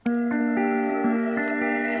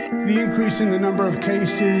The increase in the number of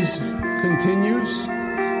cases continues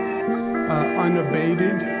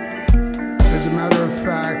unabated. As a matter of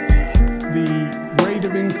fact, the rate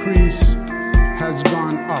of increase has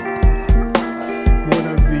gone up. One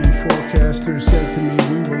of the forecasters said to me,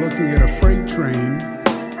 we were looking at a freight train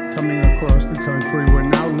coming across the country. We're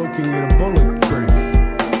now looking at a bullet train.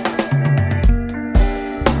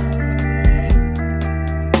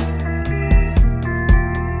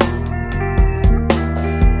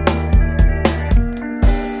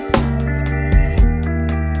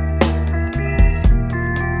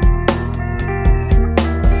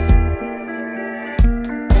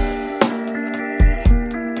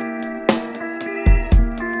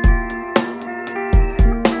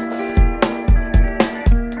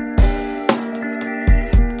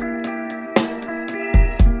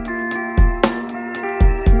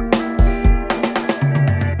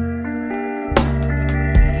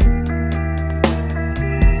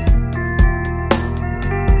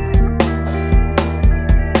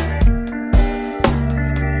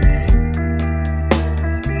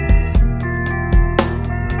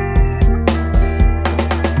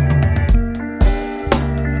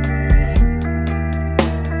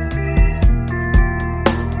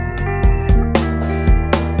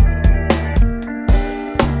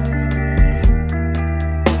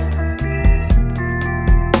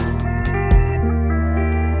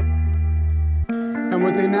 And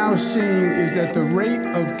what they're now seeing is that the rate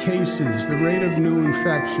of cases, the rate of new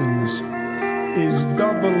infections, is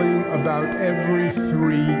doubling about every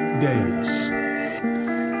 3 days.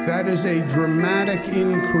 That is a dramatic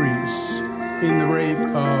increase in the rate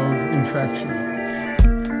of infection.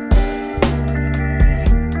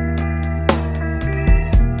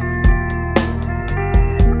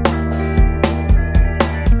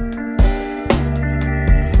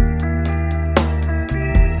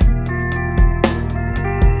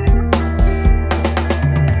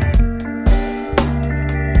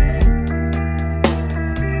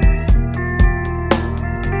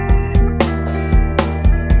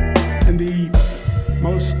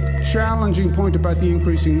 Most challenging point about the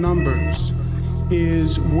increasing numbers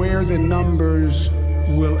is where the numbers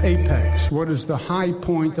will apex. What is the high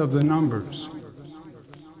point of the numbers?